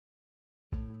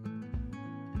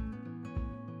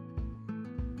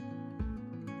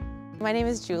My name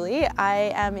is Julie.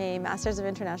 I am a Masters of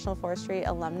International Forestry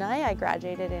alumni. I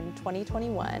graduated in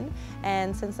 2021,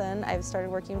 and since then I've started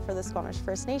working for the Squamish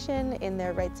First Nation in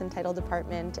their Rights and Title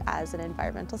Department as an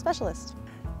environmental specialist.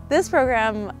 This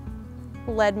program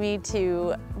led me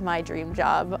to my dream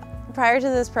job. Prior to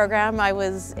this program, I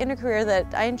was in a career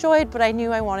that I enjoyed, but I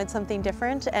knew I wanted something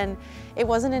different, and it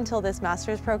wasn't until this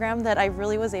master's program that I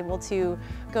really was able to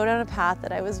go down a path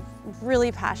that I was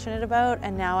really passionate about,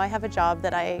 and now I have a job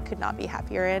that I could not be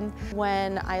happier in.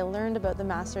 When I learned about the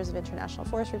Masters of International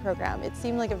Forestry program, it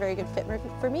seemed like a very good fit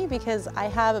for me because I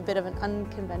have a bit of an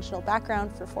unconventional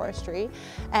background for forestry,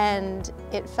 and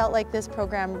it felt like this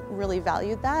program really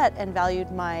valued that and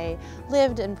valued my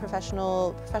lived and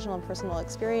professional and personal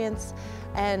experience,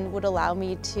 and would allow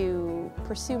me to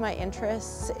pursue my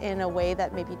interests in a way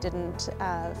that maybe didn't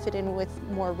fit in with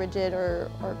more rigid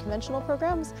or conventional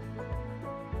programs.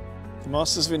 The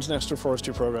Masters of International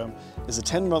Forestry program is a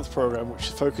 10-month program which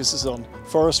focuses on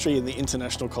forestry in the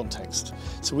international context.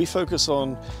 So we focus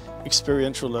on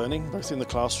experiential learning, both in the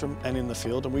classroom and in the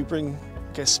field, and we bring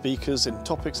guest speakers in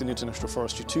topics in international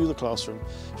forestry to the classroom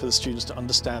for the students to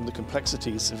understand the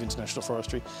complexities of international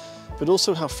forestry, but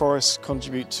also how forests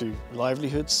contribute to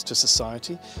livelihoods, to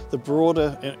society, the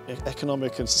broader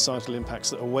economic and societal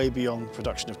impacts that are way beyond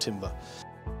production of timber.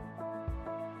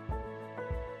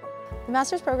 The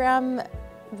master's program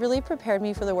really prepared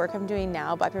me for the work I'm doing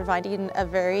now by providing a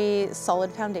very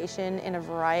solid foundation in a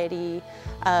variety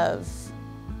of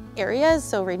areas,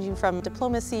 so ranging from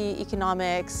diplomacy,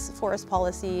 economics, forest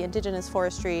policy, indigenous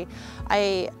forestry.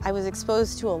 I was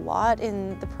exposed to a lot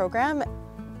in the program,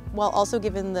 while also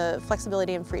given the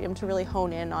flexibility and freedom to really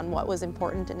hone in on what was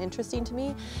important and interesting to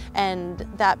me, and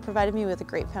that provided me with a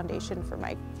great foundation for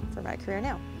my career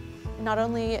now. Not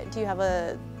only do you have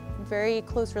a very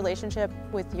close relationship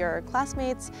with your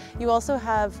classmates, you also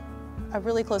have a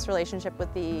really close relationship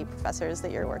with the professors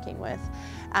that you're working with,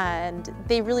 and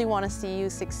they really want to see you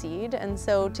succeed. And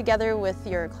so together with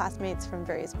your classmates from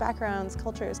various backgrounds,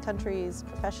 cultures, countries,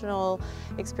 professional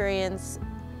experience,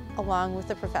 along with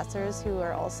the professors who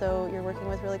are also you're working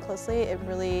with really closely, it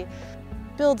really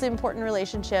builds important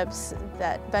relationships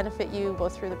that benefit you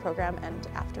both through the program and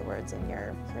afterwards in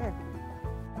your career.